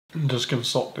Just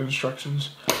consult the instructions.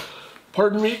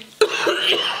 Pardon me.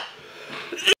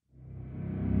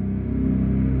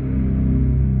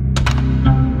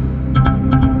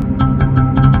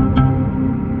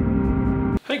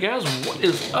 Hey guys, what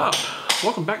is up?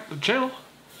 Welcome back to the channel.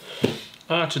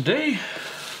 Today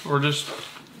this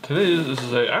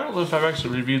is I don't know if I've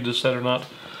actually reviewed this set or not.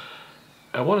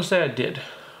 I want to say I did,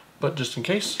 but just in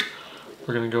case,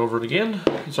 we're going to go over it again.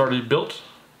 It's already built,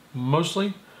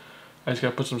 mostly. I just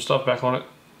got to put some stuff back on it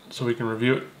so we can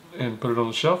review it and put it on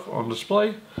the shelf, on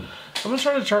display. I'm going to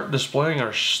try to start displaying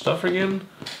our stuff again,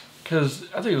 because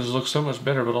I think this looks so much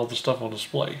better with all the stuff on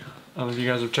display. I don't know if you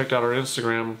guys have checked out our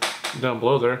Instagram down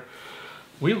below there.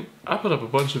 I put up a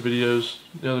bunch of videos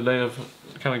the other day of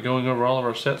kind of going over all of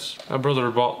our sets. My brother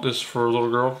bought this for a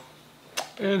little girl,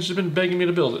 and she's been begging me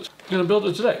to build it. I'm going to build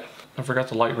it today. I forgot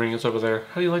the light ring, it's over there.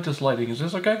 How do you like this lighting? Is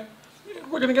this okay? Yeah,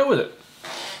 we're going to go with it.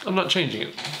 I'm not changing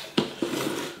it.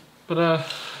 But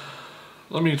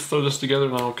let me throw this together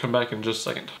and I'll come back in just a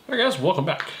second. Alright guys, welcome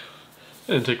back.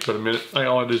 It didn't take but a minute.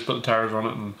 All I did is put the tires on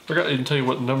it, and I forgot to even tell you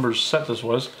what numbers set this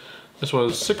was. This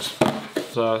was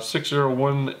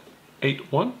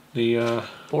 60181, the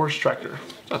Forest tractor.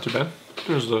 Not too bad.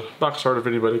 There's the box art if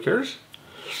anybody cares.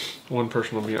 One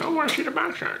person will be, I want to see the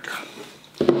box art.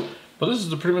 But this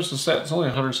is pretty much the set. It's only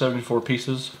 174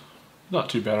 pieces. Not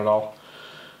too bad at all.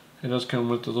 It does come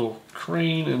with the little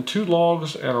crane and 2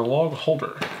 logs and a log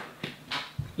holder.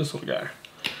 This little guy.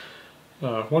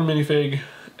 One minifig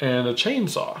and a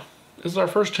chainsaw. This is our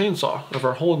first chainsaw of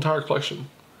our whole entire collection.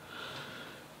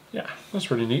 Yeah, that's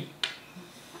pretty neat.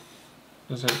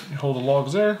 Does it hold the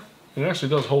logs there? It actually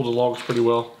does hold the logs pretty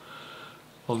well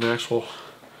on the actual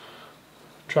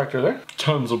tractor there.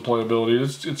 Tons of playability.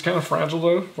 It's kind of fragile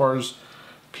though, as far as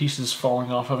pieces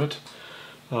falling off of it.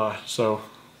 So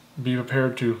be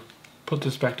prepared to put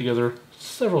this back together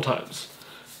several times,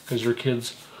 because your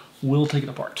kids will take it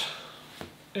apart.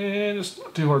 And it's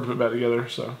not too hard to put back together,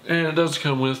 so. And it does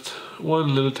come with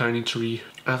one little tiny tree.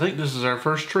 I think this is our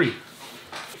first tree.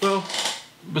 Well,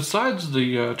 besides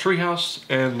the tree house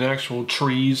and the actual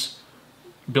trees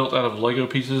built out of Lego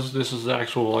pieces, this is the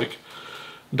actual like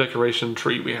decoration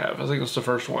tree we have. I think it's the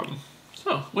first one.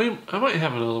 So I might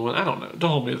have another one. I don't know.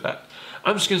 Don't hold me to that.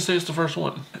 I'm just gonna say it's the first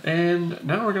one. And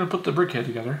now we're gonna put the brick head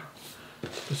together.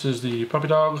 This is the puppy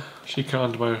dog. She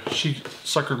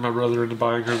suckered my brother into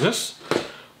buying her this,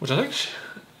 which I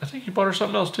think he bought her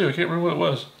something else too. I can't remember what it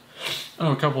was.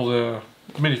 Oh, a couple of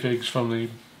minifigs from the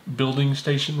building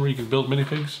station where you can build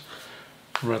minifigs.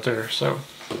 Right there. So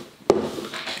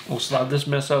we'll slide this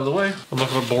mess out of the way. I'm not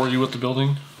gonna bore you with the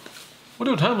building. We'll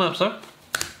do a time lapse though.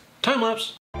 Time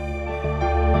lapse.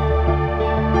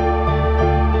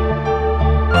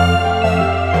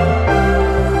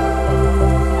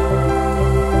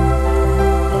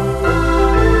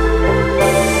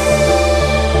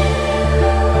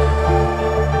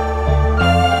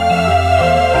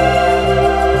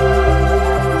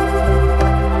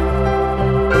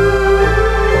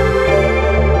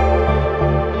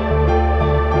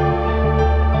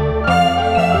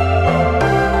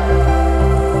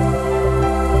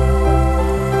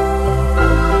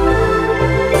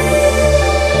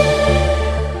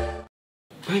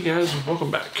 Hey guys,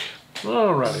 welcome back.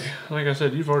 Alrighty, like I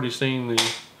said, I've already showed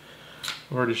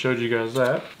you guys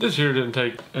that. This here didn't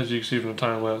take, as you can see from the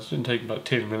time lapse, didn't take about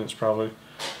 10 minutes probably.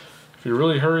 If you're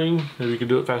really hurrying, maybe you can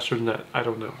do it faster than that. I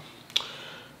don't know.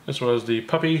 This was the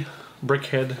puppy brick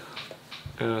head,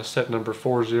 set number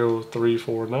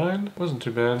 40349. Wasn't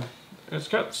too bad. It's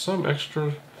got some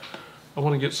extra. I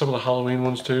want to get some of the Halloween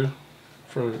ones too,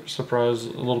 for surprise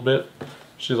a little bit.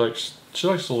 She likes the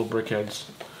little brick heads.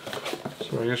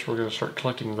 So I guess we're going to start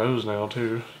collecting those now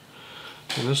too.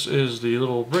 And this is the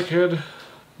little brick head,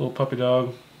 little puppy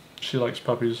dog. She likes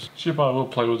puppies. She probably will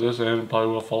play with this and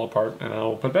probably will fall apart, and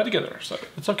I'll put it back together, so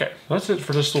it's okay. That's it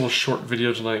for this little short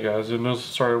video tonight, guys.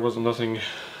 Sorry it wasn't nothing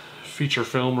feature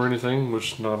film or anything,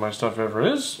 which none of my stuff ever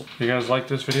is. If you guys like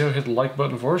this video, hit the like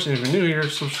button for us, and if you're new here,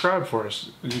 subscribe for us.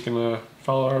 You can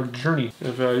follow our journey.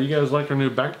 If you guys like our new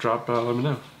backdrop, let me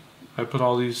know. I put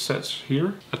all these sets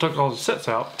here. I took all the sets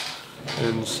out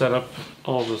and set up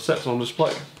all the sets on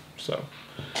display. So,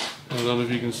 I don't know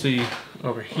if you can see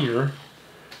over here.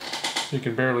 You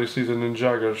can barely see the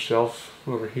Ninjago shelf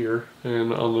over here.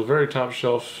 And on the very top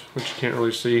shelf, which you can't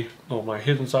really see, all my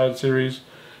Hidden Side series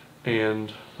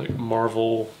and like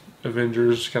Marvel,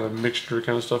 Avengers, kind of mixture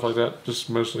kind of stuff like that. Just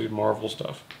mostly Marvel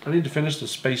stuff. I need to finish the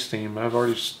space theme. I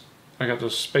got the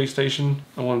space station.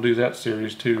 I want to do that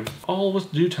series too. All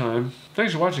with due time.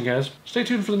 Thanks for watching, guys. Stay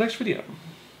tuned for the next video.